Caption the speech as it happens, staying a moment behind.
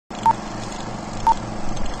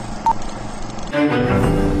عروس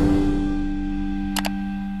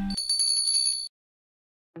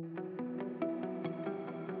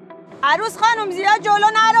خانم زیاد جلو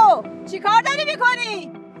نرو. چیکار داری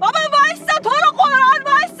میکنی؟ بابا وایسا، تو رو قرآن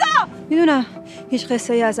وایسا. میدونم هیچ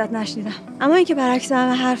قصه ای ازت نشنیدم، اما اینکه برعکس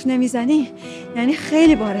همه حرف نمیزنی یعنی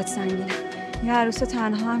خیلی بارت سنگینه. یه عروس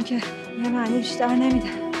تنها هم که یه معنی بیشتر نمیده.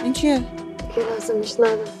 این چیه؟ که لازمش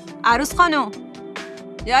نداره. عروس خانم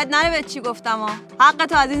یاد نره به چی گفتم ها. حق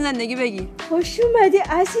تو از این زندگی بگیر. خوش اومدی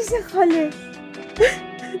عزیز خاله.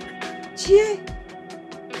 چیه؟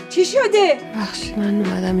 چی شده؟ بخشی من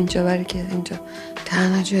اومدم اینجا برای که اینجا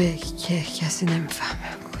تنها جایی که کسی نمیفهمه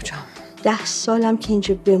کجام. 10 سالم که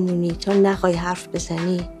اینجا بمونی تا نخوای حرف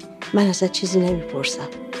بزنی من ازت چیزی نمیپرسم.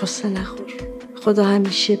 قصه نخور. خدا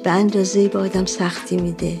همیشه به اندازه‌ای به آدم سختی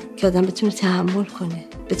میده که آدم بتونه تحمل کنه،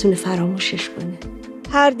 بتونه فراموشش کنه.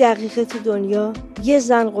 هر دقیقه تو دنیا یه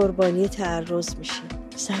زن قربانی تعرض میشه.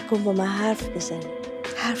 سعی کن با من حرف بزنی.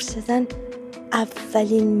 حرف زدن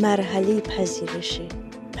اولین مرحله پذیرشه.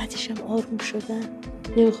 بعدش هم آروم شدن.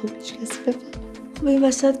 نمیخوام هیچ کسی بفهمه. خب این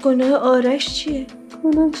وسط گناه آرش چیه؟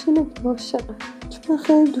 گناهش اینه که عاشقم، چون من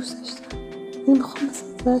خیلی دوستش دارم. نمیخوام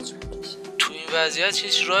مثلا زجر بکشم. تو این وضعیت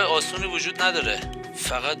هیچ راه آسونی وجود نداره،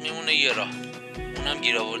 فقط میمونه یه راه، اونم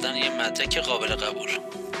گیر آوردن یه مدرک قابل قبول.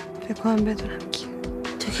 فکر کنم بدونم کی.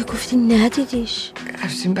 تو که گفتی ندیدیش.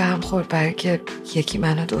 رفتیم به هم خورد برای که یکی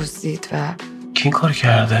منو دزدید و کی این کار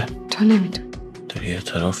کرده؟ تو نمیدونی. داری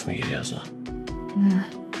اعتراف میگیری ازم؟ نه.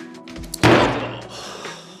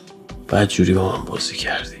 بعد جوری با من بازی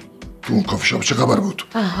کردی. تو اون کافی شاپ چه خبر بود؟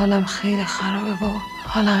 من حالم خیلی خرابه بابا.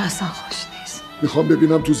 حالم اصلا خوش نیست. میخوام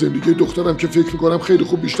ببینم تو زندگی دخترم که فکر میکنم خیلی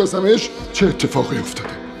خوب میشناسمش چه اتفاقی افتاده.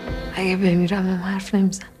 اگه بمیرم هم حرف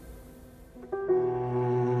نمیزنم.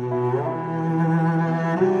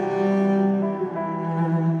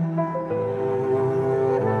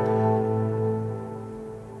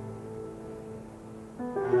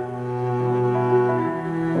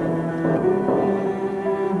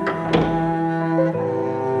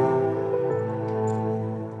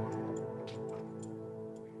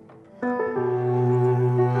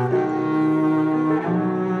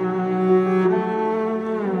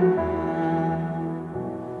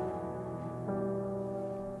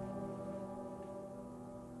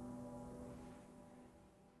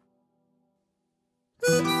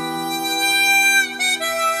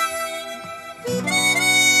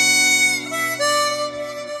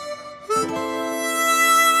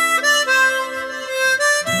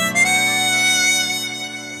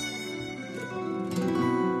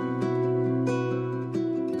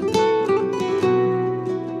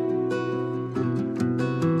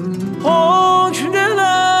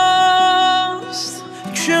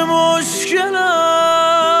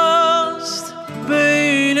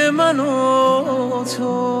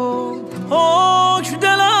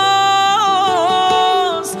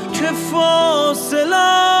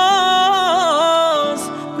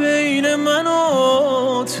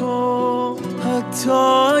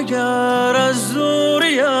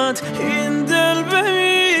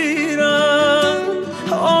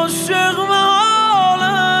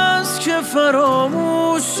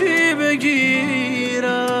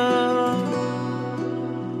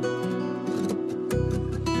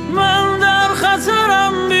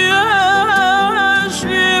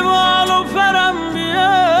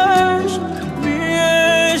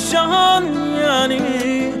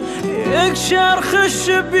 چرخش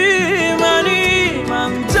بی منی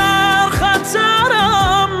من در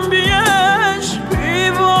خطرم بیش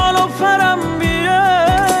بی بال و پرم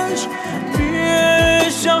بیش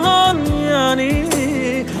بیش جهان یعنی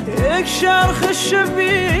یک چرخش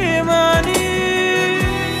بی منی.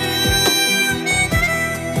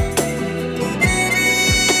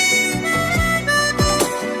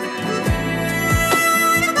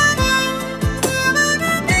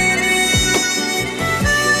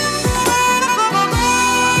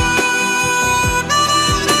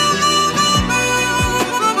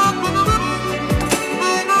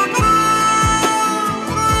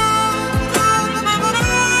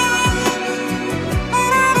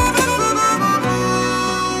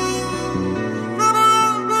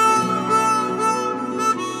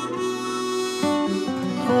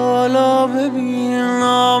 ببین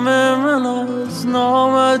نام من از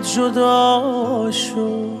نامت جدا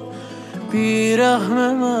شد،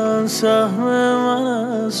 بیرحم من سهم من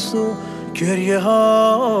از تو گریه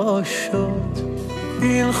ها شد.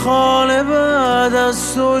 این خانه بعد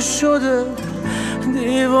از تو شده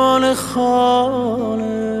دیوان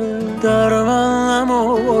خانه، در من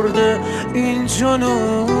نمرده این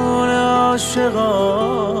جنون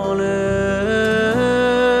عاشقانه.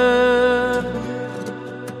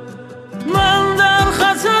 من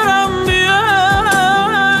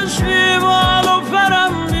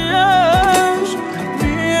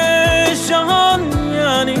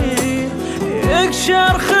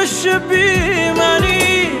چرخش بی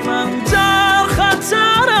منی، من در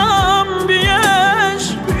خطرم،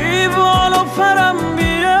 بیش بی بال و پرم،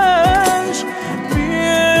 بیش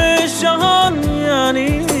بیش جهان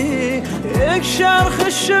یعنی یک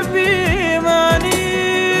چرخش بی منی.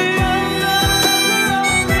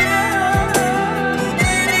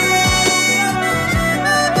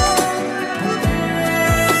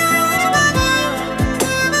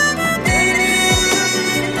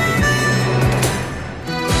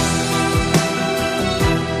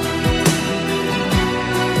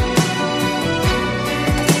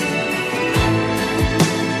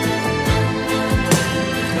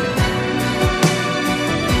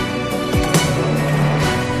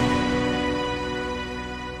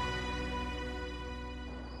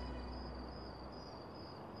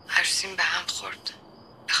 عروسیم به هم خورد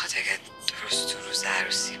به خاطر که درست تو روز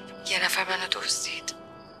عروسی یه نفر منو دزدید.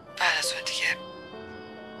 بعد از اون دیگه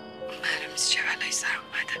معلوم نیست چه بلایی سر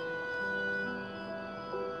اومده.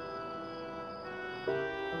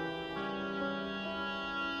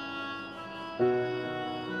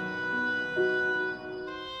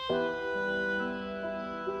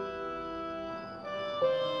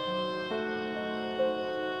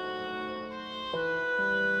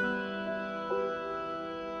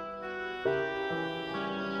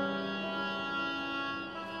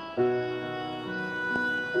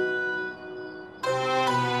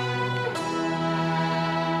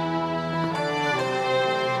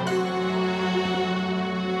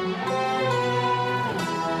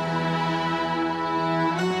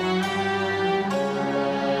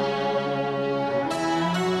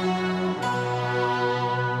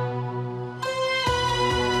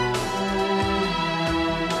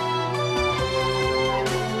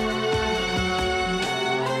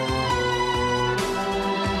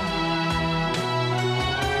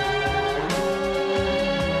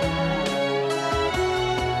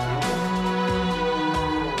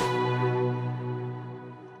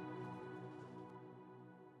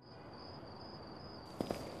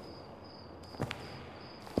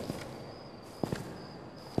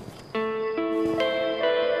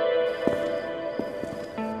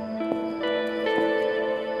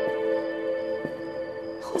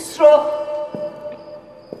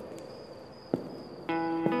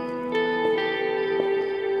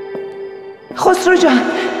 خسرو جان،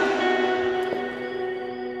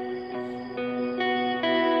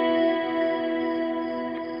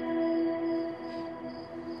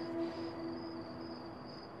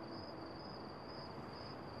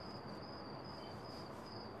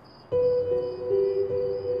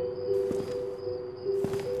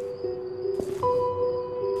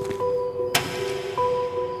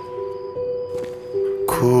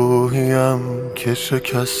 کوهیم که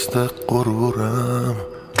شکست غرورم،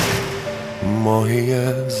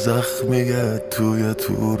 ماهی زخمی توی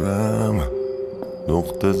تورم،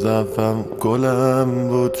 نقطه ضعفم گلم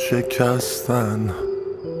بود شکستن،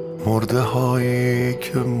 مرده هایی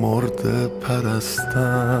که مرده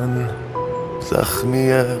پرستن،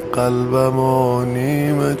 زخمی قلبم و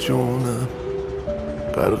نیم جونم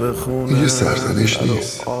غرق خونه. یه سرزنش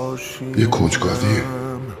نیست، یه کنجکاویه.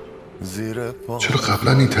 چرا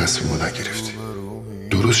قبلا این تصمیم رو نگرفتی؟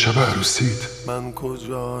 درست شب عروسیت.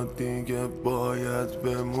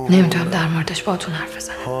 نمیتونم در موردش باتون حرف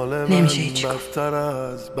بزنم، نمیشه هیچی گفت.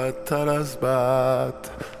 بدتر از بد،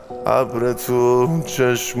 ابر تو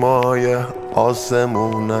چشمای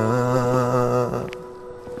آسمونم،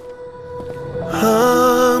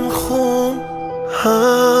 هم خون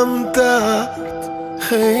هم درد،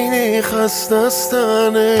 خیلی خسته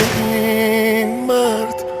استن این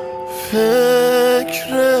مرد،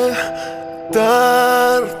 فکر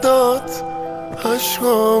درداد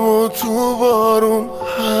عشقامو تو بارون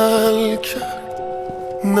حل کرد،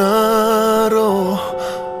 نرو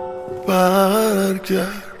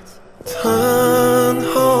برگرد،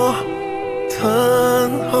 تنها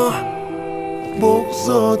تنها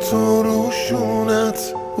بغضا تو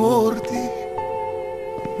روشونت بردی،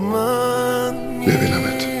 من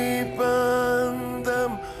ببینمت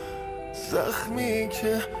میبندم زخمی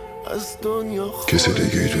که از دنیا کسی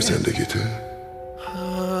دیگه ای تو زندگیته؟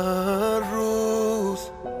 هر روز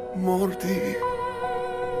مردی.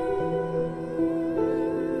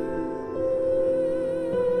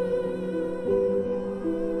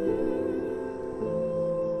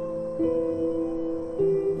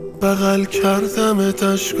 بغل کردم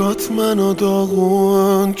اشکات منو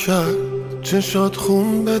داغون کرد، چشات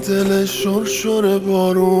خون به دل شرشر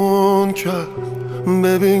بارون کرد،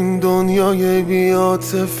 ببین دنیای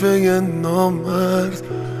بی‌عاطفه نامرد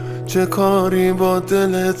چه کاری با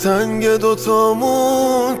دل تنگ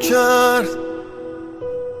دوتامون کرد،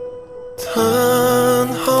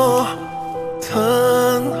 تنها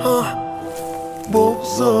تنها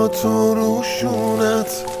بغضاتو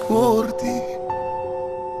روشونت بردی،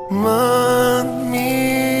 من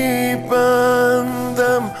میبندم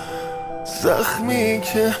زخمی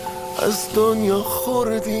که از دنیا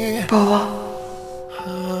خوردی. بابا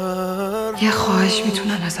یه خواهش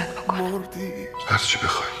میتونم ازت بکنم؟ هرچی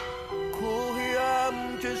بخوای.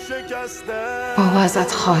 بابا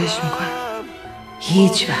ازت خواهش میکنم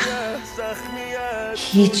هیچ وقت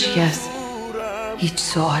هیچ کس هیچ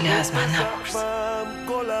سوالی از من نپرس.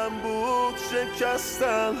 گلم بود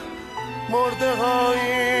شکستن مرده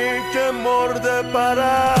هایی که مرده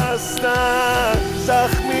پرستن،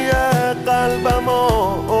 زخمی قلبم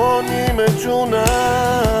و نیمه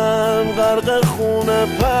جونم غرق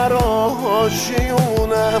خونه پراشیونم،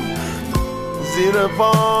 زیر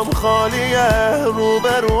پام خالیه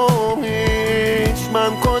روبروم هیچ،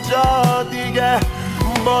 من کجا دیگه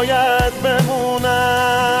باید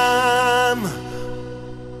بمونم؟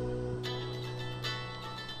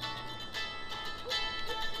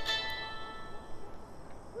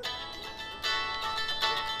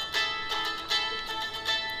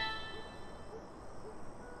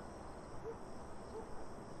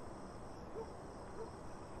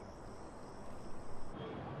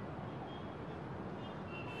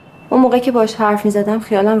 اون موقع که باش حرف میزدم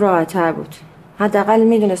خیالم راحت‌تر بود. حداقل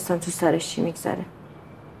میدونستم تو سرش چی میگذره.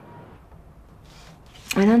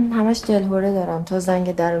 الان همش دلهوره دارم. تا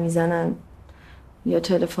زنگ در رو میزنن یا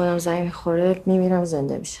تلفنم زنگ میخوره میمیرم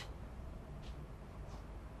زنده میشه.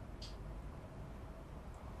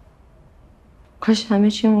 کاش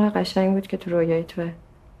همه چی اونقدر قشنگ بود که تو رویای توه.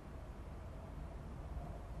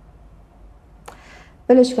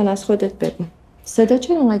 ولش کن، از خودت بگو. صدا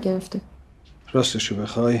چرا اونقدر گرفته؟ راستشو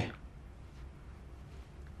بخوای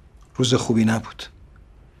روز خوبی نبود.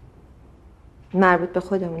 مربوط به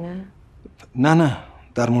خودمونه؟ نه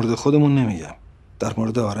در مورد خودمون نمیگم، در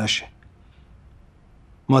مورد آرشه.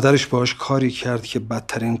 مادرش باهاش کاری کرد که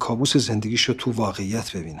بدترین کابوس زندگیشو تو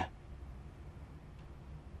واقعیت ببینه.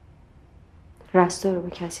 رستا رو به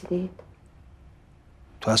کسی دید؟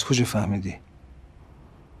 تو از کجا فهمیدی؟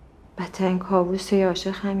 بدترین کابوس یه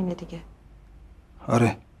عاشق همینه دیگه.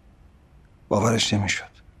 آره باورش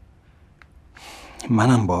نمیشد.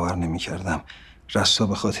 منم باور نمیکردم رستا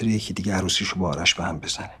به خاطر یکی دیگه عروسیشو با آرش به هم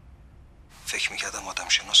بزنه. فکر میکردم آدم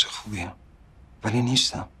شناس خوبیم ولی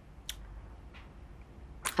نیستم.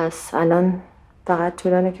 پس الان فقط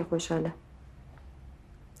طولانه که خوشحاله.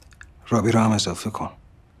 رابی رو هم اضافه کن.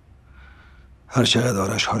 هر چقدر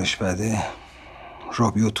آرش حالش بده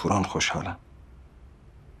رابی و توران خوشحالن.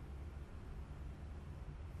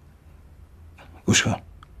 گوش کن،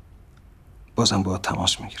 بازم باید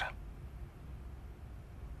تماس میگیرم.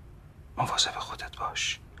 مواظب خودت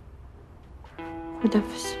باش.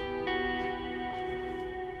 خداحافظ.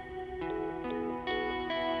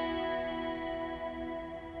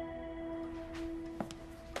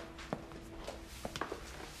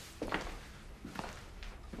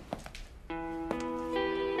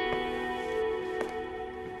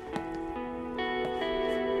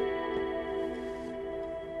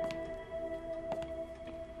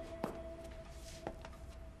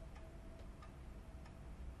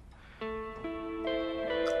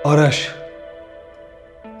 آرش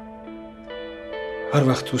هر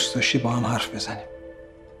وقت دوست داشتی با هم حرف بزنیم.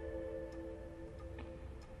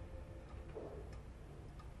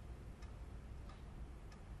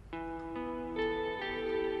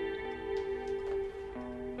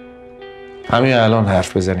 همین الان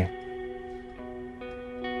حرف بزنیم.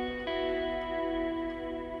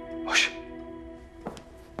 باشه.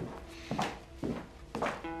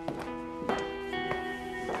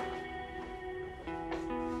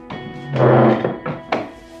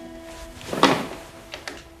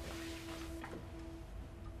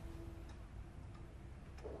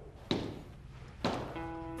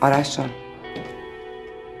 آرش جان،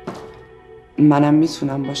 منم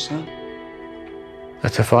میتونم باشم؟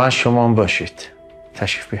 اتفاقا شما هم باشید.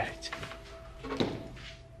 تشریف بیارید.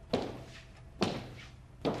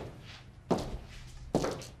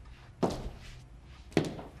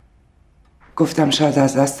 گفتم شاید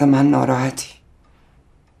از دست من ناراحتی.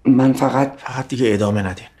 من فقط دیگه ادامه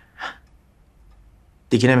ندین.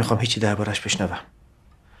 دیگه نمیخوام هیچی دربارش بشنوم.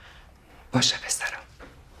 باشه پسرم.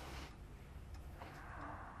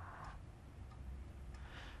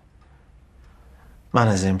 من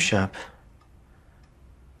از امشب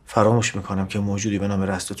فراموش میکنم که موجودی به نام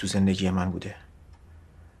رستا تو زندگی من بوده.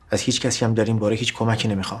 از هیچ کسی هم در این باره هیچ کمکی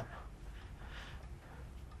نمیخوام.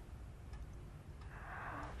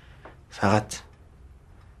 فقط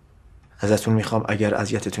ازتون میخوام اگر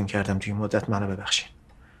اذیتتون کردم توی مدت منو ببخشین.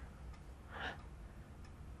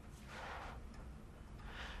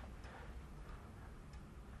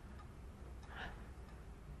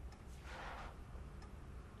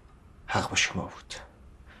 حق با شما بود.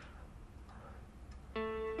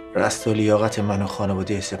 رستا لیاقت من و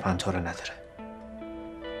خانواده سپنتا رو نداره.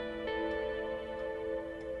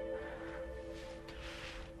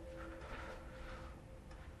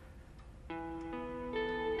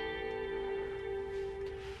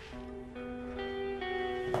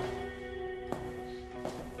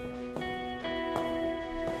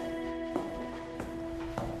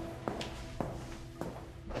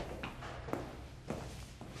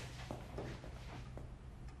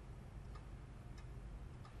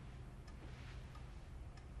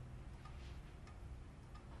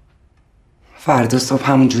 فردا صبح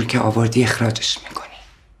همون جور که آوردی اخراجش میکنی.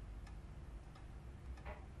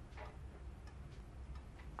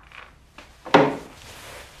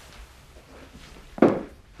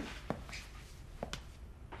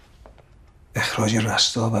 اخراج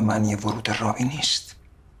رستا به معنی ورود راوی نیست.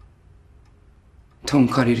 تو اون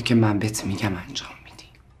کاری رو که من بهت میگم انجام میدی.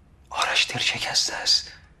 آرش دل شکسته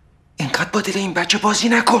است. اینقدر با دل این بچه بازی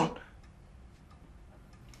نکن.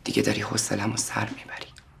 دیگه داری حوصله‌مو سر میبری.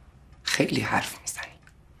 خیلی حرف میزنی.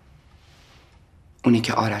 اونی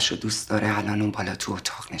که آرش رو دوست داره الان اون بالا تو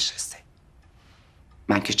اتاق نشسته.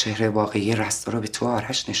 من که چهره واقعی رستا رو به تو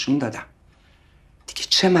آرش نشون دادم. دیگه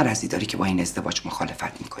چه مرضی داری که با این ازدواج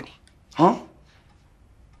مخالفت میکنی؟ ها؟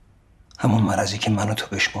 همون مرضی که من و تو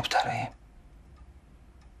بهش مبتلاییم.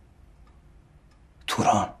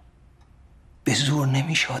 توران به زور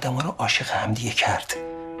نمیشه آدم رو عاشق همدیگه کرد.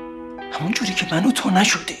 همون جوری که من و تو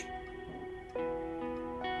نشدیم.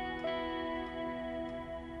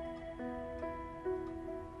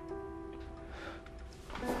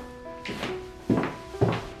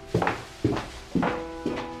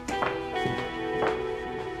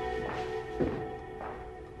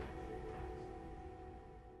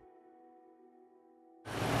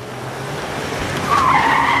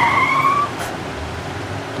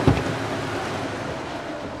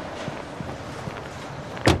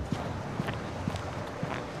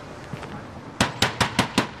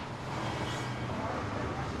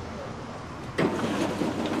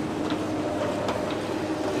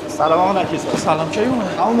 سلام آقا نکیسا. سلام. کی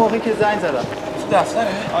اومد؟ همون موقعی که زنگ زدم. تو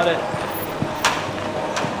دفتره؟ آره.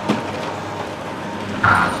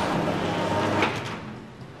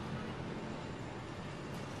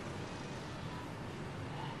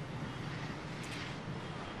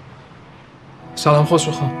 سلام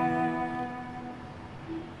خسرو خان.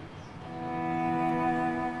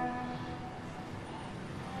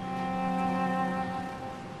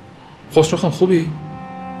 خسرو خان خوبی؟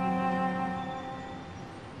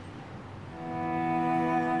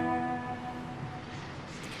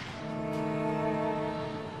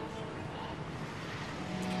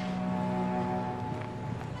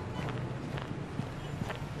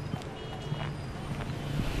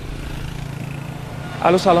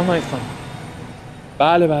 الو سلام نایف خانم.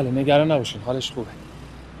 بله نگران نباشین، حالش خوبه.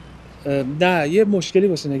 نه یه مشکلی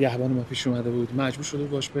واسه نگهبان ما پیش اومده بود، مجبور شده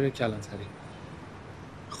باش بره کلانتری.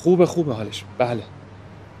 خوبه حالش. بله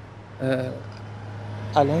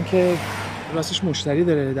الان که راستش مشتری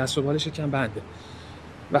داره، دست و بالش کم بنده.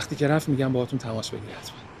 وقتی که رفت میگم باهاتون تماس بگیره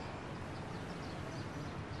حتما.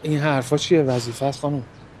 این حرفا چیه؟ وظیفه است خانم.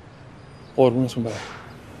 قربونتون برم.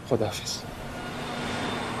 خداحافظ.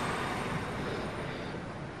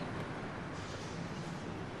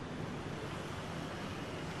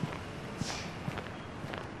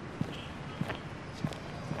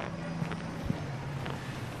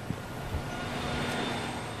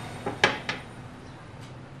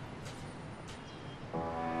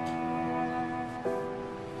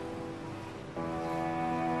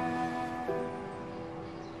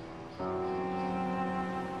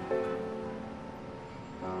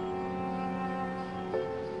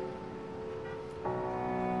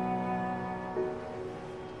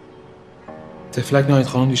 تفلک ناهید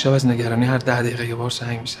خانم دیشب از نگرانی هر 10 دقیقه یه بار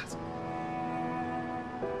سنگ میزد.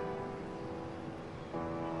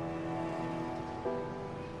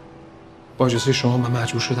 با اجازه شما من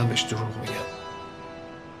مجبور شدم بهش دروغ بگم.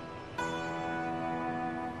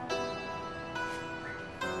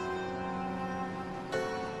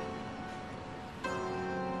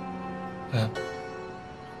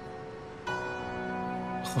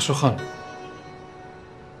 خسرو خان،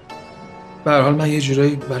 به هر حال من یه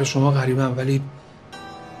جورایی برای شما غریبم، ولی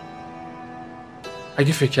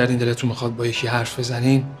اگه فکر کردین دلتون میخواد با یکی حرف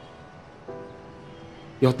بزنین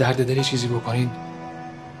یا درد دل چیزی بکنین،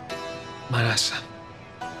 من هستم.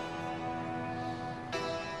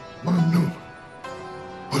 ممنون.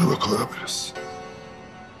 برو به کارم برس.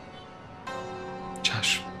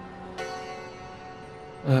 چشم.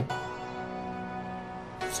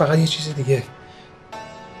 فقط یه چیز دیگه.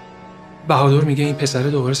 بهادر میگه این پسره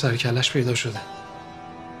دوباره سر کلش پیدا شده.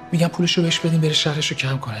 میگم پولشو بهش بدیم بره شهرشو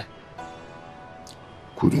کم کنه.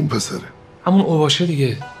 کدوم پسره؟ همون اوباشه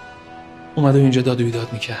دیگه. اومده اینجا داد و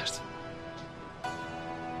بیداد میکرد.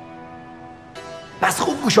 بس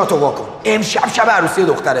خوب گوشاتو واکن. امشب شب عروسی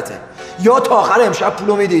دخترته. یا تا آخر امشب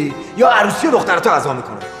پولو میدی یا عروسی دخترتو قضا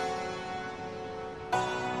میکنه.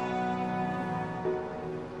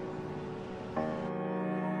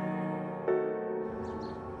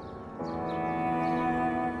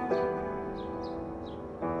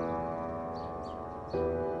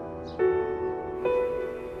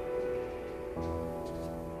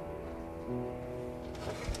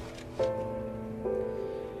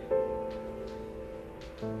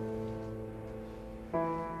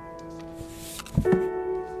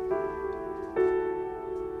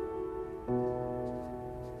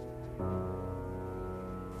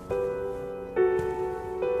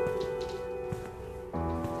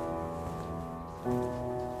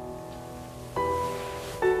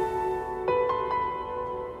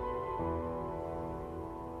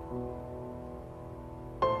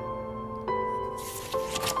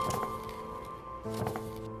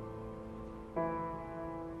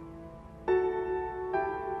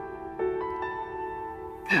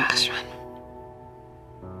 ببخش من.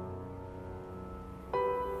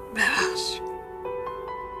 ببخش.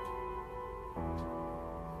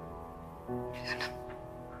 میدونم.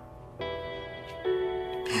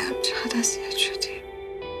 میدونم چقدر اذیت شدی.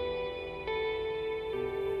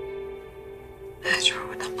 مجبور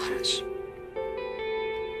بودم آرش.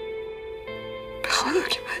 به خدا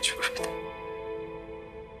که مجبور بودم.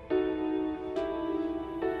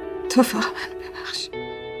 تو فقط من ببخش.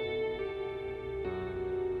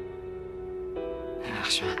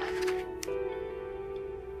 ببخش من.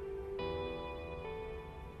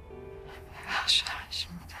 ببخش آرش.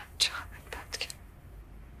 میدونم چقدر بد کرد.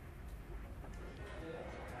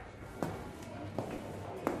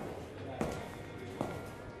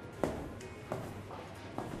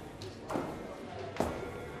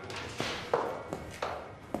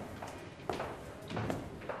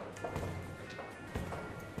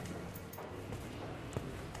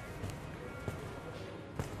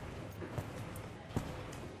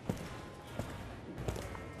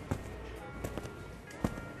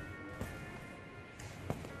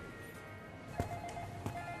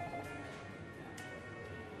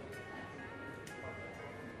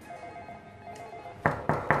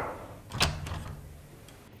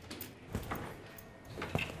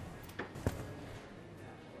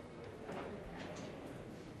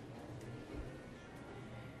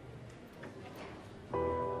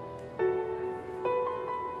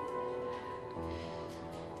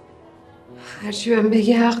 هرچی بهم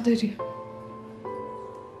بگی حق داری.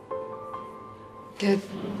 که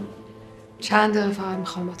چند دقیقه فقط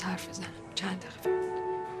میخوام با حرف بزنم. چند دقیقه.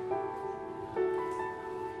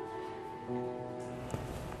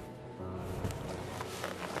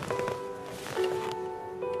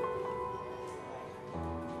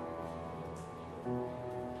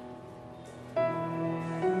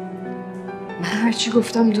 من هرچی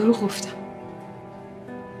گفتم دروغ گفتم.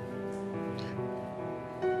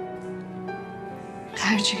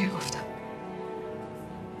 هرچی که گفتم.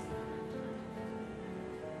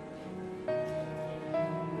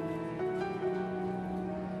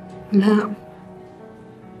 نه.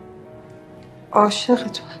 عاشق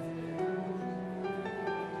تو هم.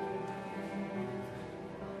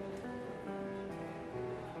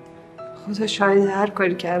 خدا شاید هر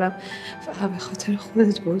کاری کردم فقط به خاطر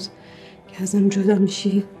خودت بود که ازم جدا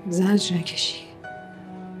میشی زجر نکشی.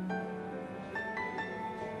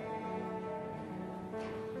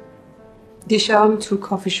 دیشب تو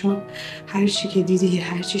کافیشون هر چی که دیدی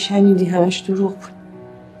هر چی شنیدی همش دروغ بود.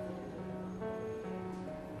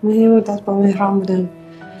 من یه مدت با مهران بودم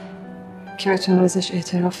که بتونم ازش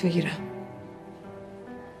اعتراف بگیرم.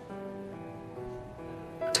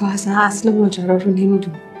 تو اصلا اصل ماجرا رو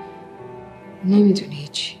نمیدونی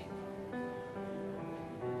هیچی.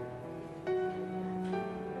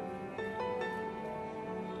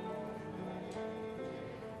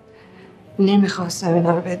 نمیخواستم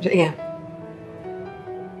اینا رو بهت بگم،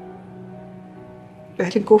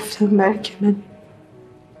 ولی گفتم برای که من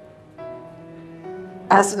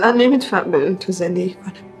اصلا نمیتونم بدون تو زندگی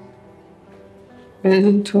کنم.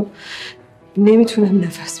 بدون تو نمیتونم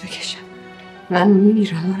نفس بکشم. من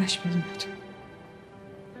میمیرم آرش بدون تو.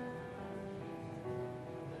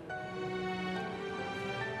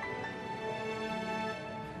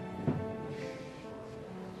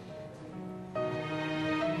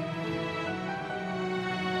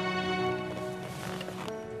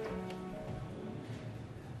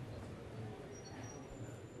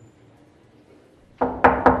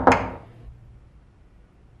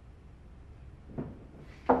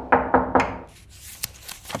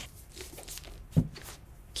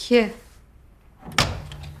 کیه؟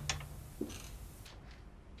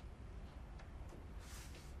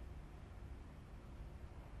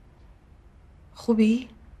 خوبی؟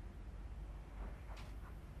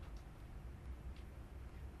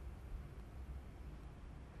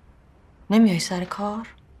 نمیای سر کار؟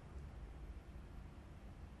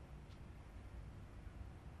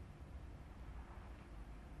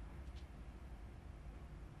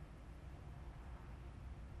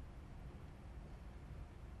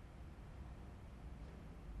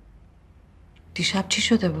 دیشب چی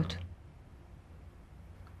شده بود؟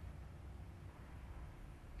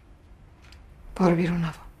 برو بیرون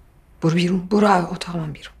نوا. برو بیرون. برو اتاق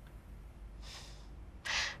من بیرون.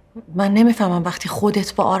 من نمیفهمم وقتی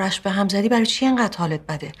خودت با آرش به هم زدی برای چی اینقدر حالت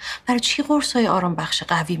بده؟ برای چی قرصای آرام بخش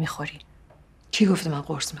قوی میخوری؟ کی گفته من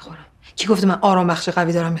قرص میخورم؟ کی گفته من آرام بخش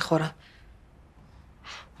قوی دارم میخورم؟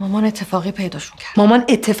 مامان اتفاقی پیداشون کرد. مامان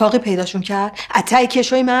اتفاقی پیداشون کرد؟ اتای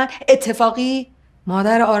کشوی من اتفاقی؟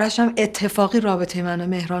 مادر آرشم اتفاقی رابطه من و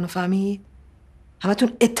مهران فهمید؟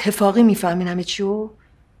 همتون اتفاقی میفهمین همه چیو؟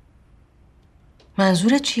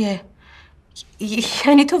 منظورت چیه؟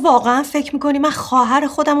 یعنی تو واقعا فکر میکنی من خواهر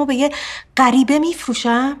خودم رو به یه غریبه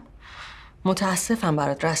میفروشم؟ متاسفم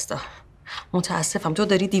برات رستا. متاسفم. تو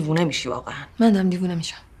داری دیوونه میشی واقعا. من دارم دیوونه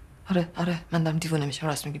میشم. آره من دارم دیوونه میشم.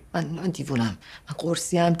 راست میگی. من دیوونم. من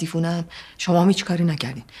قرصیم، دیوونم. شما هم هیچ کاری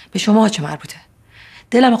نکردین. به شما چه مربوطه؟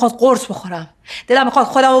 دلم میخواد قرص بخورم. دلم میخواد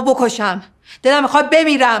خودم رو بکشم. دلم میخواد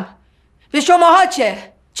بمیرم. به شماها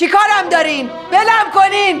چه؟ چی کارم دارین؟ بلم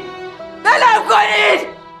کنین. بلم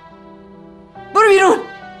کنین. برو بیرون.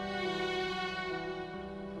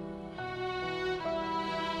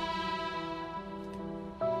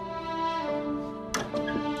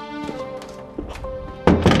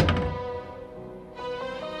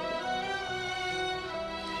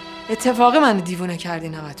 اتفاقی من دیوونه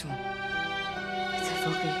کردین همتون.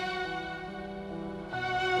 اتفاقی.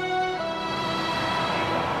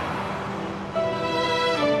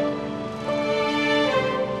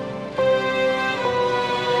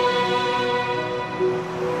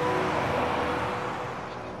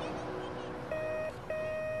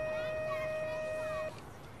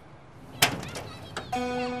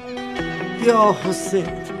 یا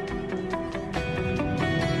حسین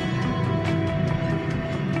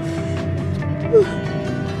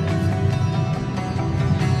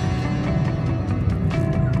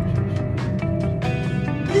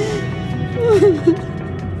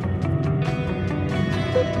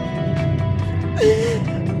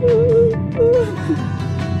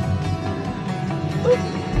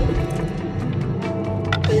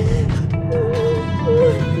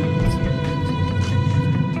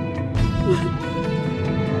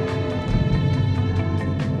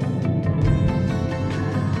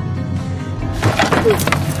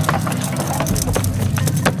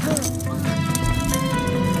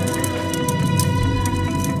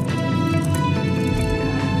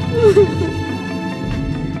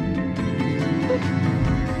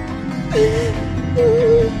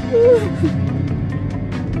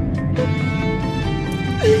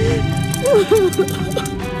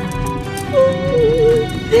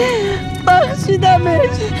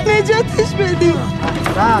بخشیدمش. نجاتش بدیم.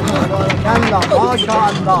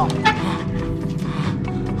 ماشاءالله.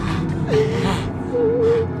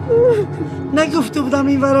 نگفته بودم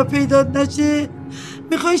این ورا پیدات نشه؟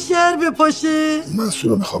 میخوای شهر بپاشه؟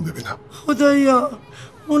 مسئول رو میخوام ببینم. خدایا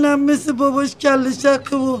اونم مثل باباش کله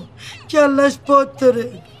شقه و کلش باد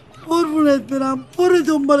داره. قربونت برم. برو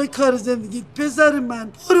دنبال کار زندگیت پسر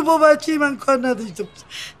من. برو با بچه من کار نداشته باش.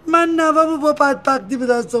 من نوامو با بدبختی به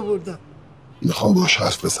دست آوردم. میخوام باش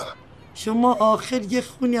حرف بزنم. شما آخر یه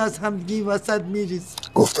خونی از همدیگه این وسط میریز.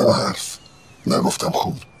 گفتم حرف نگفتم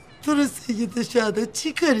خون. تو رو سید شهدا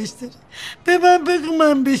چی کارش داری؟ به من بگو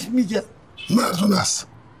من بهش میگم. مردون است.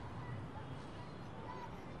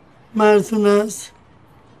 مردون است؟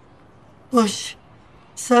 باش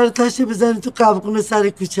سر تشه بزنی تو قبقون سر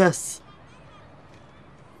کوچه است.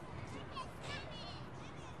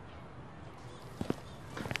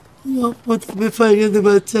 یا خدا به فریاد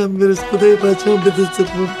بچه هم برس. خدای بچه هم به دست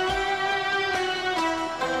برد.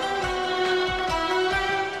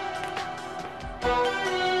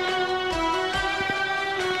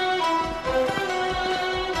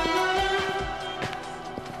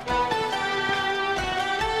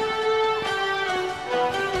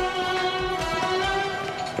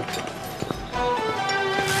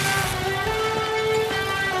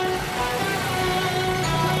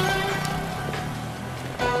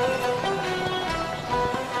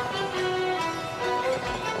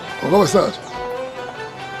 آقا بسر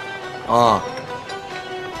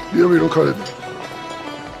بیا بیرون کارت.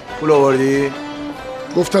 پول آوردی؟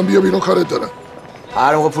 گفتم بیا بیرون کارت دارم.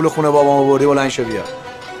 هر موقع پول خونه بابامو بردی بلند شو بیا.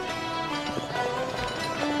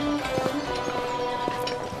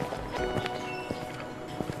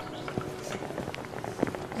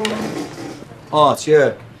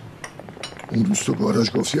 چیه؟ اون روز تو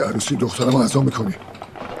گاراژ گفتی عروسی دخترم اعزام میکنی.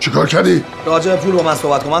 چیکار کردی؟ راجع به پول با من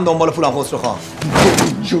صحبت کن. من دنبال پولم خسرو خان.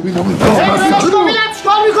 چیکار میکنی؟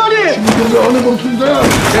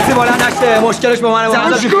 کسی بلند نشته. مشکلش با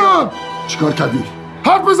منه. چیکار کردی؟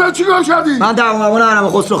 حرف بزن چیکار کردی؟ من دعوامون حرم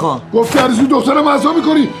خسرو خان. گفتی عروسی دخترم اعزام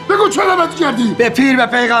میکنی. بگو چرا رد کردی؟ به پیر به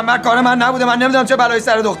پیغمبر کار من نبوده. من نمیدونم چه بلایی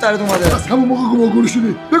سر دخترت اومده. از همون موقع گمگور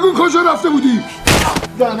شدی. بگو کجا رفته بودی؟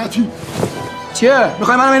 لعنتی. چیه؟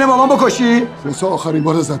 میخوای منو اینه بابام بکشی؟ رستا آخرین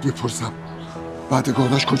بار ازت بپرسم. بعد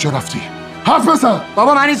گاراژ کجا رفتی؟ حرف بزن.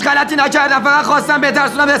 بابا من هیچ غلطی نکردم، فقط خواستم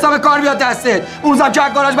بترسونم حساب کار بیاد دستت. اون روزم که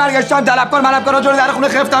از گاراژ برگشتم طلبکار جلوی در خونه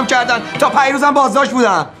خفتم کردن تا پیروزم بازداشت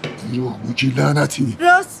بودم. دروغ میگی لعنتی.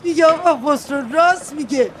 راست میگه آقا خسرو، راست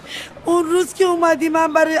میگه. اون روز که اومدی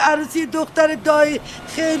من برای عروسی دختر دایی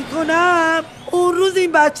خیر کنم، اون روز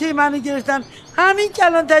این بچه منو گرفتن همین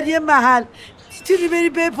کلانتری محل. میتونی بری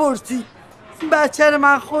بپرسی. این بچه رو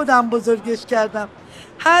من خودم بزرگش کردم.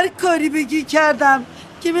 هر کاری بگی کردم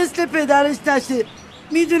که مثل پدرش نشه.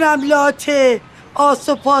 میدونم لاته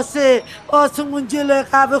آسو پاسه آسمون جلوی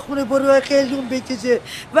قهوه خونه برو خیلیون بکشه،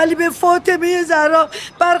 ولی به فاطمه زهرا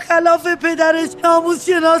برخلاف پدرش ناموس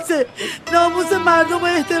شناسه. ناموس مردم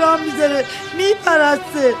احترام میذاره،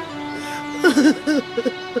 میپرسته.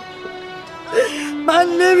 من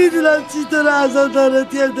نمیدونم چطور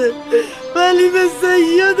عزادارت کرده، ولی مثل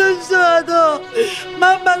یادم شهدا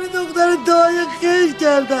من برای دختر دایی خیلی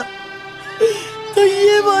کردم. تو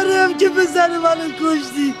یه باره هم که پسر منو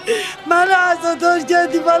کشتی، منو عزادار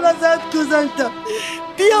کردی، من ازت گذاشتم.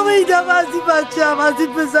 بیا بیدم از این بچه هم، از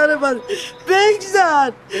این پسر من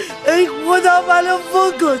بگذر. ای خدا منو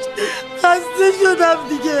بکش، خسته شدم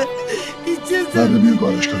دیگه. این چه زنده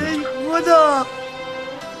ای خدا.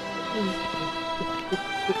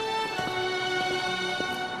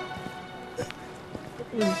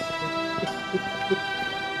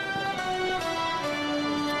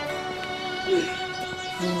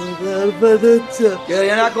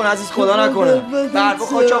 گریه نکن عزیز، خدا نکنه. برف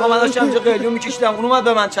خاک آقا من داشتم اینجا قلیون میکشیدم، اون اومد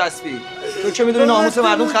به من چسبید. تو که میدونی ناموس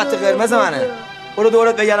مردم خط قرمز منه. برو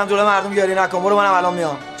دورت بگردم جلوی مردم گریه نکن. برو منم الان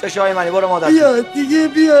میام. چشای منی، برو مادر. بیا دیگه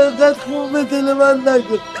بیا، انقدر خون به دل من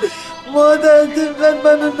نکن. مادر انقدر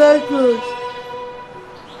منو نکش.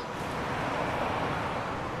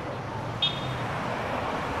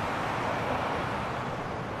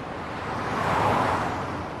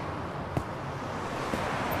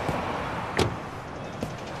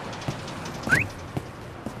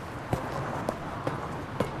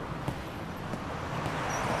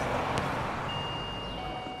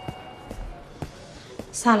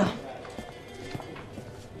 سلام.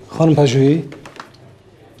 خانم پژوهی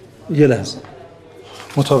یه لحظه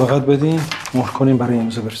مطابقت بدین، مهر کنین برای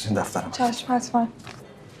امضا برسین دفترم. چشم حتما.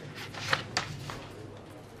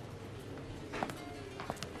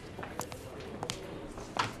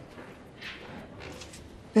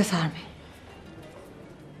 بفرمایید.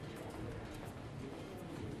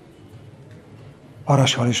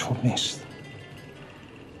 آرش حالش خوب نیست.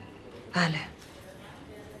 بله.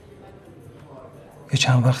 یه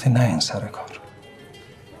چند وقتی نه این سر کار.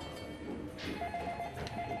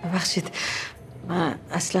 ببخشید من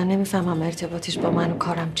اصلا نمیفهمم ارتباطش با من و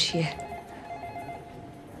کارم چیه.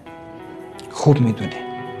 خوب میدونی.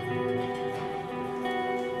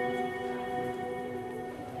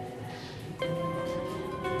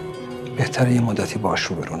 بهتره یه مدتی باش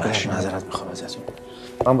رو برو نشی. معذرت میخوام ازتون.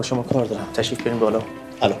 من با شما کار دارم. تشریف بریم بالا.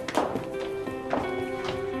 الو.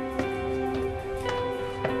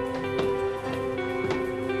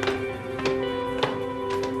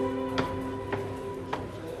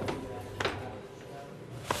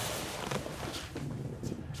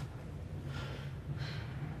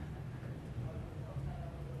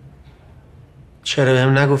 چرا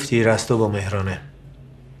بهم نگفتی رستا با مهرانه؟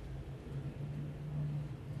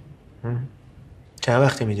 چند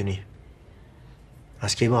وقتی میدونی؟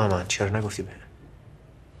 از کی با همن؟ چرا نگفتی بهم؟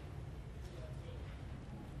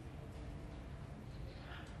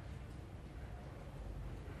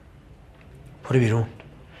 برو بیرون.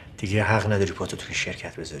 دیگه حق نداری پاتو توی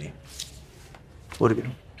شرکت بذاری. برو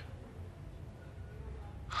بیرون.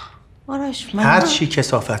 آرش هر چی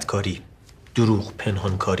کثافت کاری، دروغ،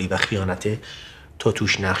 پنهان کاری و خیانته تو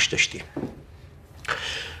توش نقش داشتی.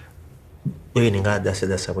 ببین اینقدر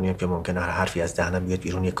دستمونیم که ممکنه هر حرفی از دهنم بیاد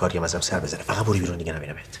بیرون، یه کاری هم ازم سر بزنه. فقط برو بیرون دیگه،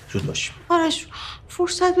 نبینمت. زود باش. آرش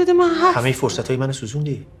فرصت بده من همه فرصتای منو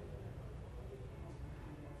سوزوندی.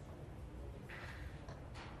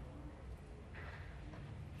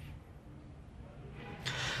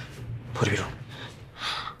 برو بیرون.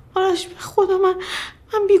 آرش به خدا من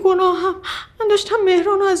بیگناهم. من داشتم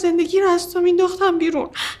مهران رو از زندگی رستا مینداختم بیرون.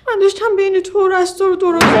 من داشتم بین تو و رستا رو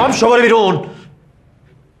درست گم شو برو بیرون.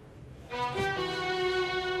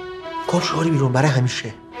 گم شو برو بیرون برای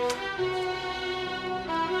همیشه.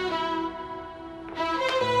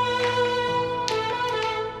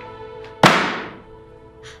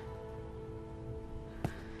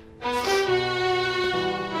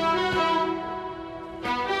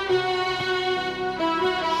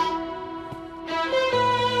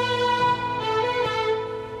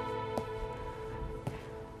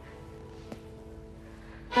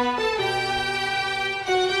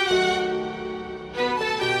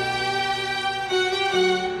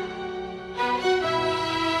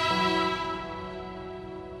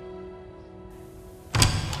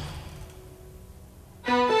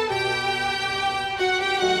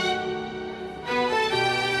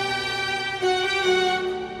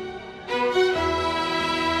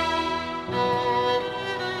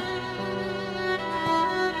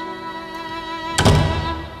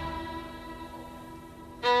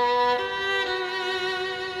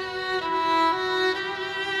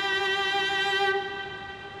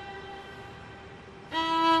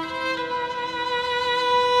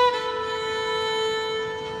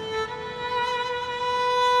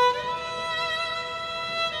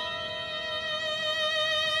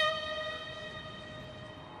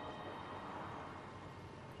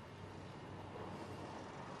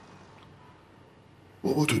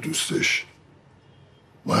 بابا تو دوستش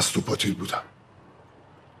مست و پاتیل بودم.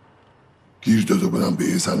 گیر داده بودم به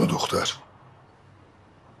یه زن و دختر.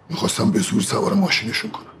 میخواستم به زور سوار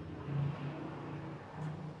ماشینشون کنم.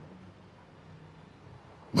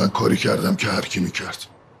 من کاری کردم که هر کی میکرد.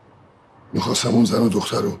 میخواستم اون زن و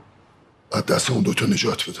دختر رو از دست اون دوتا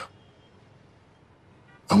نجات بدم.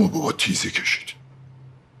 اما بابا تیزی کشید.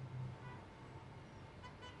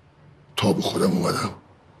 تا به خودم اومدم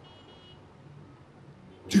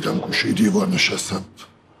دیدم گوشه دیوار نشستم.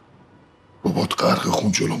 بابات غرق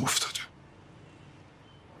خون جلوم افتاده.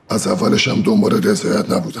 از اولش هم دنبال رضایت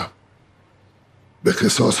نبودم. به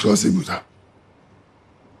قصاص راضی بودم.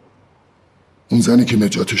 اون زنی که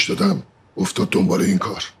نجاتش دادم افتاد دنبال این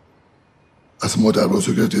کار. از مادر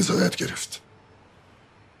بزرگ رضایت گرفت.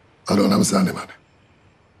 الانم زن منه.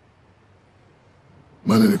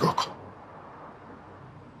 منو نگاه کن.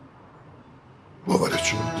 باورت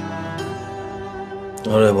شد؟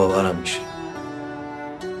 آره باورم میشه.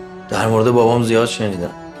 در مورد بابام زیاد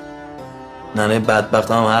شنیدم. ننه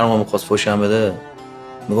بدبختم هم هر موقع میخواست فوشم بده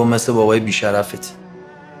میگم مثل بابای بیشرفت.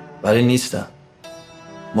 ولی نیستم.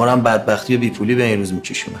 ما هم بدبختی و بیپولی به این روز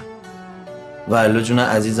میکشونم. والا جون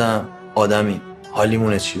عزیزم آدمی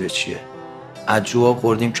حالیمونه چی به چیه. از جواب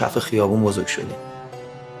خوردیم کف خیابون بزرگ شدیم.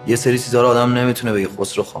 یه سری چیزا رو آدم نمیتونه بگه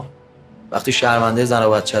خسرو خان. وقتی شرمنده زن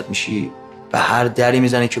و بچت میشی به هر دری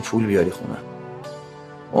میزنی که پول بیاری خونه.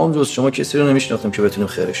 ما جز شما کسی رو نمیشناختیم که بتونیم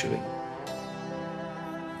خیرشو بگیم.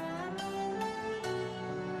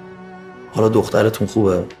 حالا دخترتون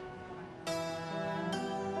خوبه؟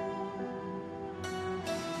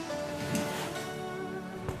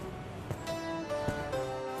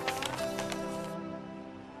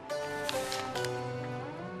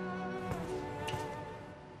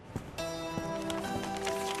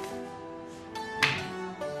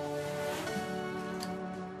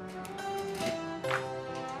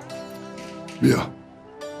 بیا.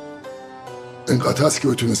 اینقدر هست که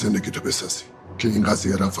بتونه زندگی تو بسازی که این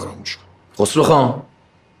قضیه رو فراموش کن. خسرو خان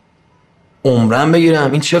عمرم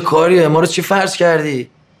بگیرم این چه کاریه؟ ما رو چی فرض کردی؟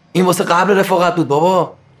 این واسه قبل رفاقت بود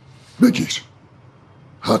بابا. بگیر.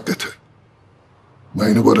 حقته. من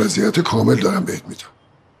اینو با رضایت کامل دارم بهت میدم.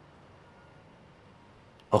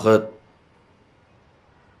 آخه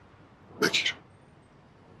بگیر.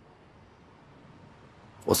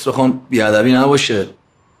 خسرو خان بیادبی نباشه.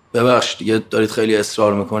 ببخش دیگه دارید خیلی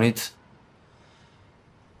اصرار میکنید.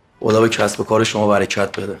 خدا به کسب و کار شما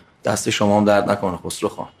برکت بده. دست شما هم درد نکنه خسرو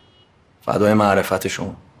خان. فدای معرفت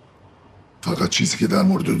شما. فقط چیزی که در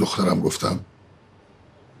مورد دخترم گفتم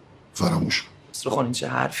فراموش کن. خسرو خان این چه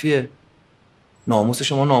حرفیه؟ ناموس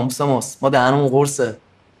شما ناموس ماست. ما دهنمون قرصه.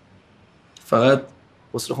 فقط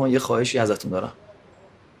خسرو خان یه خواهشی ازتون دارم.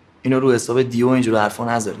 اینو رو حساب دیو اینجور حرفا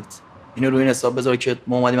نذارید. اینو رو این حساب بذار که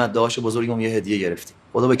ما اومدیم از داداش بزرگم یه هدیه گرفتیم.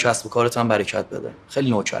 خدا به کسب و کارت هم برکت بده. خیلی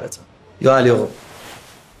نوکرتم. یا علی آقا.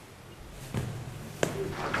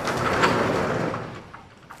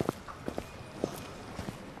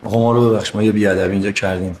 آقا ما رو ببخش، ما یه بیادبی اینجا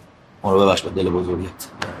کردیم. ما رو ببخش با دل بزرگیت.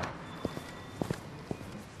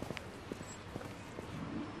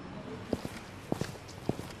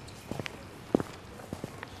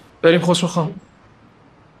 بریم خسرو خان.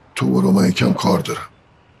 تو برو، من یکم کار دارم.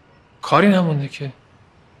 کاری نمونده که.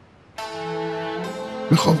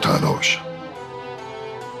 میخوام تنها باشم.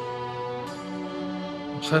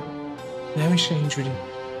 خب نمیشه اینجوری.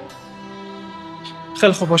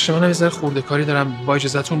 خیلی خب باشه، من یه ذره خورده کاری دارم، با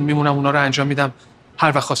اجازهتون میمونم اونا رو انجام میدم، هر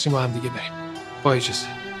وقت خواستیم با هم دیگه بریم. با اجازه.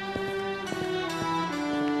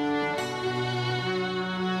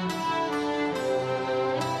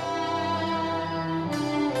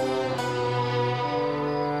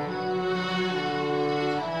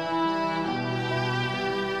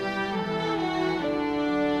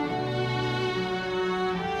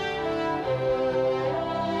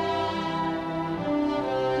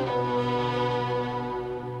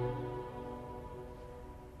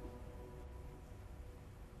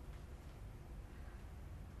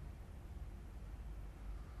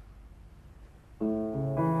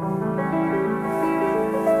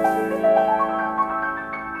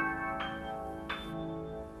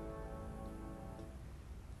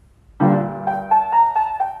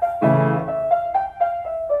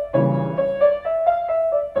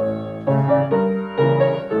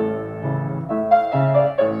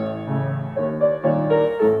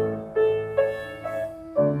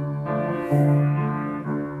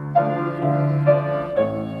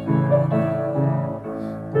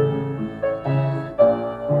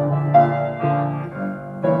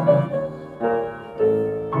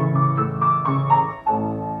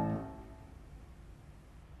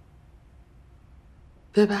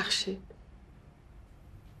 ببخشید.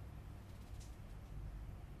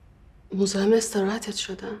 مزاحم استراحتت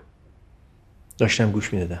شدم؟ داشتم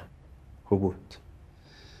گوش میدادم. خوب بود.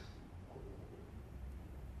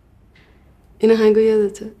 این آهنگو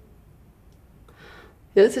یادته؟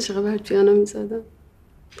 یادته چقدر برات پیانو میزدم؟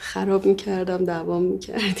 خراب میکردم، دوام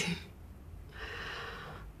میکردیم.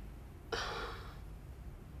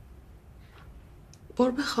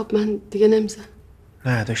 برو بخواب، من دیگه نمیزنم.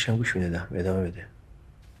 نه داشتم گوش میدادم. ادامه بده.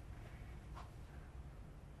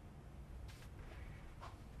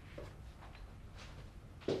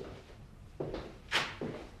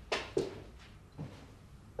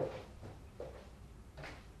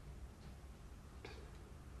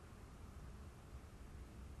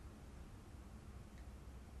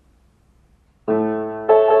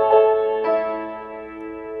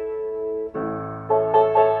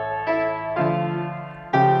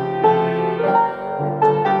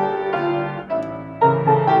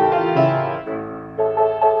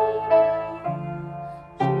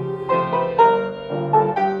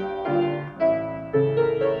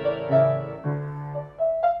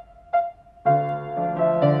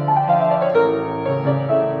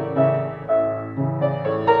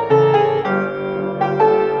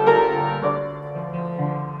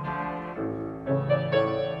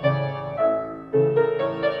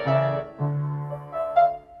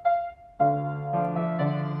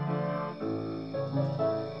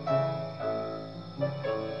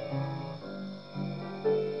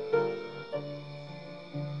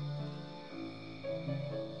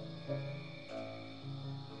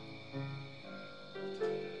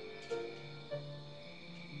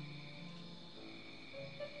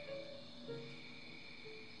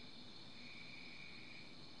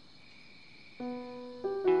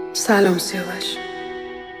 سلام سیاوش.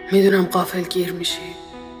 میدونم غافل گیر میشی،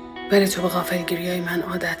 ولی تو به غافلگیری های من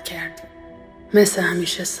عادت کردی. مثل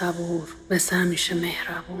همیشه صبور، مثل همیشه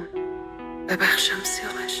مهربون. ببخشم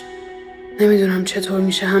سیاوش. نمیدونم چطور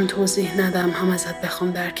میشه هم توضیح ندم هم ازت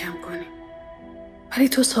بخوام درکم کنی، ولی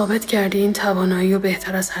تو ثابت کردی این توانایی رو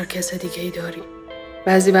بهتر از هر کس دیگه ای داری.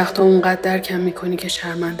 بعضی وقتا اونقدر درکم میکنی که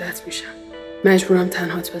شرمندت میشم. مجبورم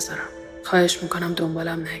تنهات بذارم. خواهش میکنم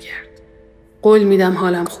دنبالم نگرد. قول میدم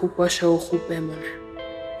حالم خوب باشه و خوب بمونه.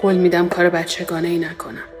 قول میدم کار بچگانه ای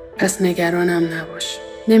نکنم. پس نگرانم نباش.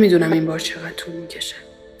 نمیدونم این بار چقدر طول میکشه.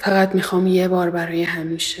 فقط میخوام یه بار برای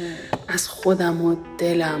همیشه از خودم و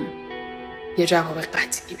دلم یه جواب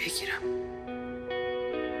قطعی بگیرم.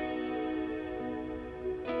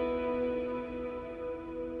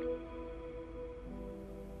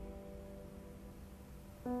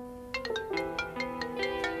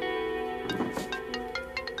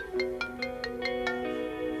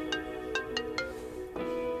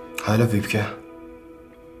 Hallo Wiebke.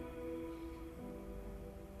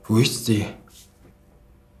 Wo ist sie?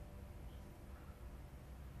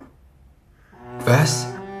 Was?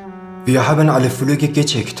 Wir haben alle Flüge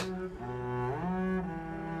gecheckt.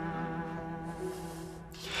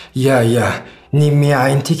 Ja, nimm mir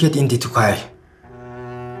ein Ticket in die Türkei.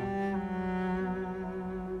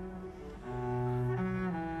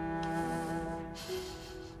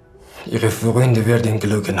 Ihre Freunde werden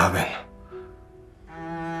gelogen haben.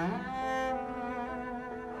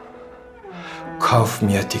 Kauf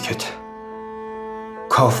mir Ticket.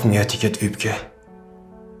 Kauf mir Ticket Wiebke.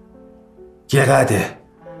 Gerade.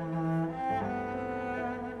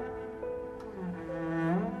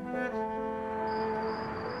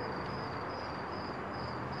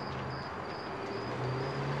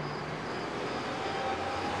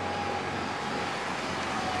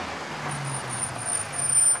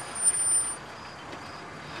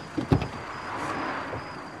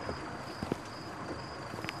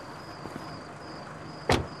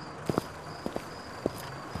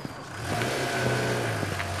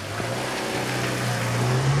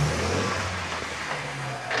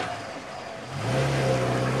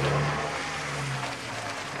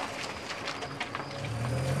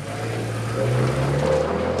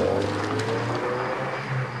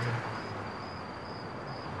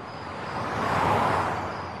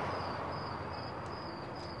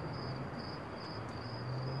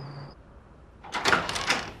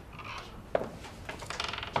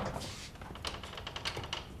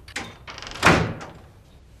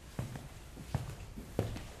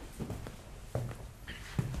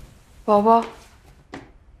 بابا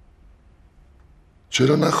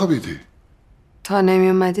چرا نخوابیدی؟ تا نمی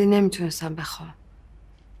اومدی نمیتونستم بخوام.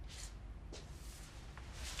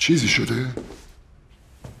 چیزی شده؟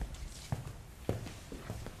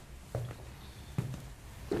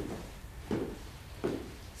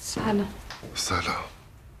 سلام. سلام.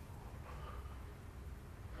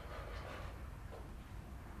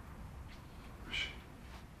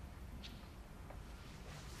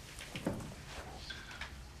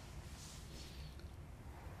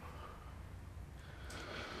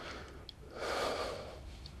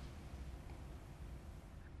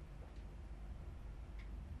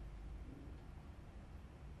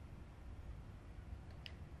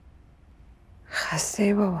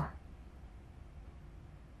 خسته بابا.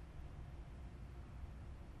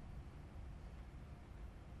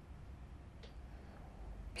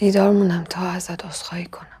 بیدار مونم تا ازت عذرخواهی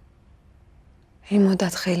کنم. این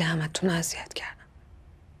مدت خیلی همتون اذیت کردم.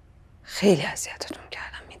 خیلی اذیتتون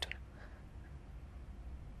کردم میدونم.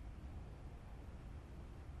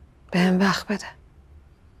 بهم وقت بده.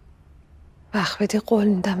 وقت بدی قول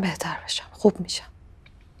میدم بهتر بشم. خوب میشم.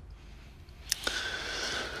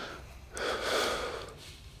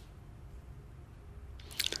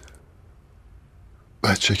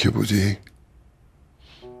 بچه که بودی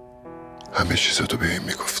همه چیزاتو به این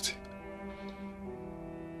میگفتی.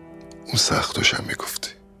 اون سختاشم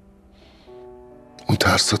میگفتی. اون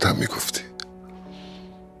ترساتم میگفتی.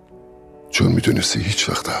 چون میدونستی هیچ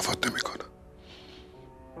وقت دعوات نمیکنم.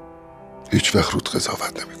 هیچ وقت رود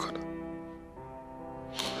قضاوت نمیکنم.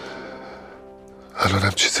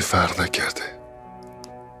 الانم چیزی فرق نکرده.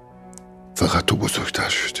 فقط تو بزرگتر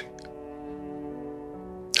شدی.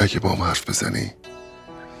 اگه با هم حرف بزنی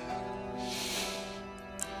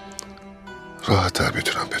راحت تر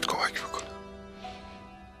میتونم بهت کمک بکنم.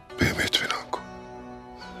 بهم اطمینان کن.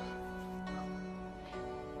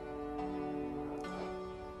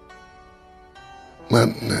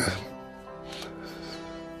 من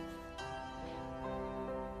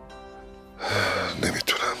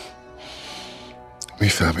نمیتونم.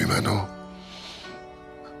 میفهمی منو؟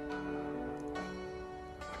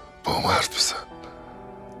 با هم حرف بزن.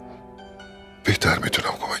 بهتر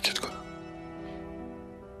میتونم کمکت کنم.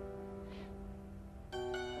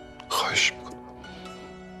 خواهش میکنم.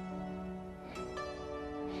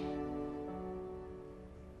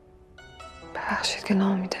 ببخشید که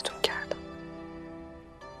ناامیدتون کردم.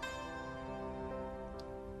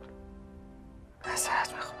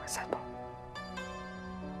 معذرت میخوام ازت بابا.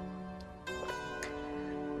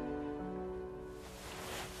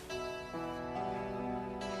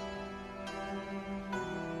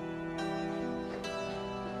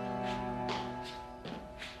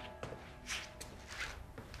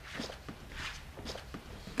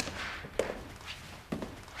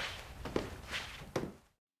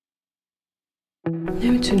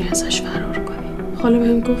 نمیتونی ازش فرار کنی. حالا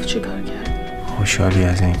بهم گفت چی کار کرد. خوشحالی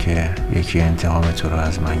از اینکه یکی انتقام تو رو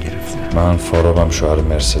از من گرفته. من فراوان شوهر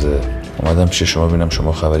مرسده. اومدم پیش شما ببینم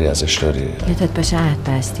شما خبری ازش داری. یادت باشه عهد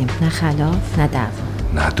بستیم. نه خلاف نه دعوا.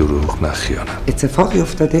 نه دروغ نه خیانت. اتفاقی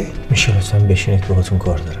افتاده؟ میشه لطفاً بشینید باهاتون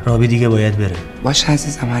کار دارم. رابی دیگه باید بره. باشه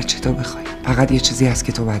عزیزم هر چی تو بخوای. فقط یه چیزی هست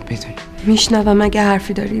که تو باید بدونی. میشنوم اگه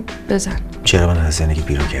حرفی داری بزن. چرا من از زندگی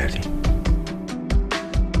بیرون کردی؟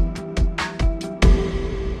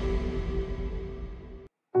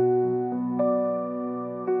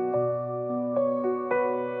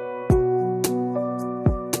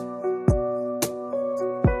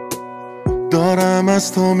 دارم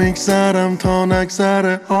از تو میگذرم تا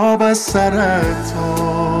نگذره آب از سر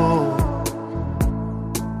تو.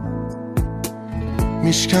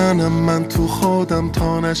 میشکنم من تو خودم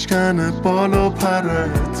تا نشکنه بالا پر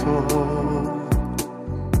تو.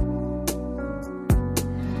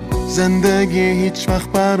 زندگی هیچ وقت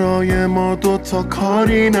برای ما دوتا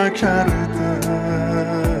کاری نکرده.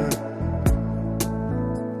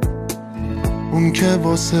 اون که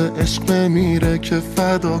واسه عشق بمیره که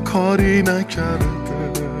فدا کاری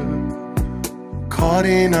نکرده،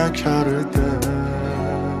 کاری نکرده.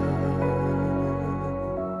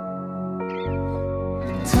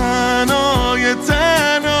 تنهای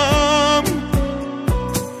تنم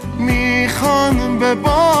میخوان به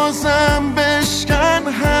بازم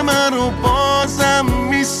بشکن، همه رو بازم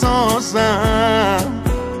میسازم،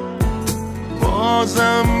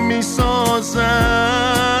 بازم میسازم.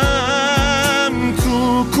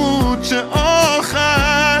 تو کوچه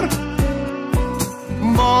آخر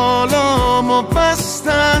بالامو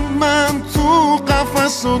بستن، من تو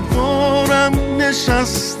قفس و دورم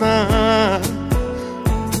نشستن.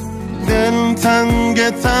 دل تنگ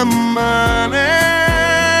تمنه،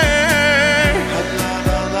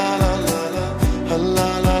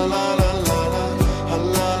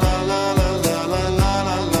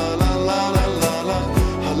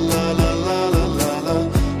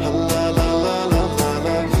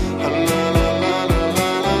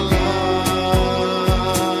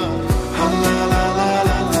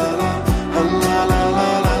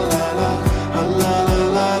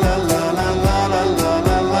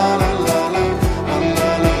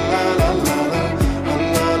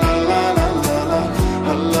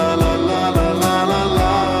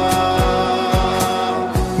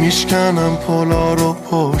 میشکنم پلا رو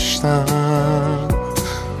پشتم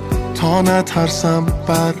تا نترسم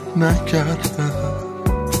بر نگردم.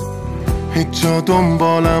 هیچ جا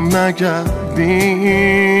دنبالم نگردین،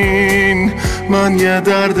 من یه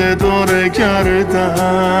درد دور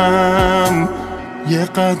گردم. یه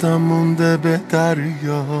قدم مونده به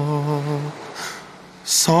دریا،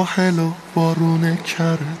 ساحل و بارونه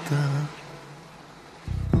کردم.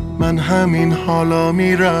 من همین حالا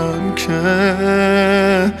میرم که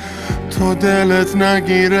تو دلت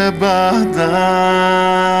نگیره بعدم.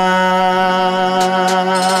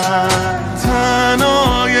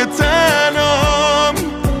 تنهای تنم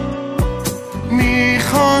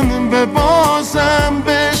میخوان به بازم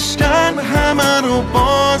بشکن، همه رو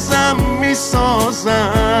بازم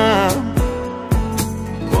میسازم،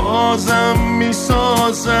 بازم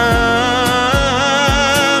میسازم.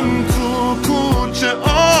 تو کوچه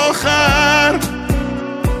آخر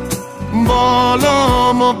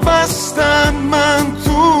بالامو بستن، من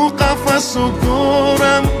تو قفس و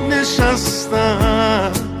دورم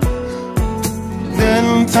نشستم.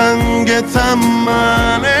 دل تنگ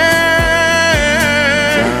تمنه،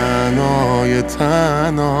 تنهای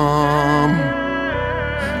تنم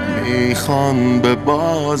میخوان به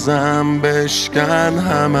بازم بشکن،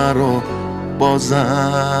 همه رو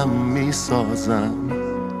بازم میسازم،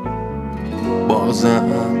 بازم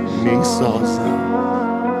میسازم.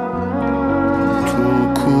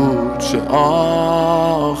 تو کوچه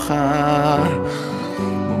آخر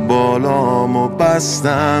بالامو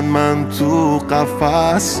بستن، من تو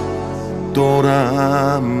قفس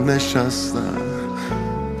دورم نشستن.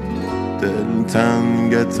 دل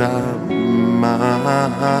تنگ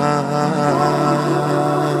تمن،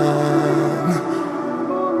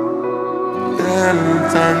 دل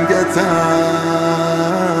تنگ تمن.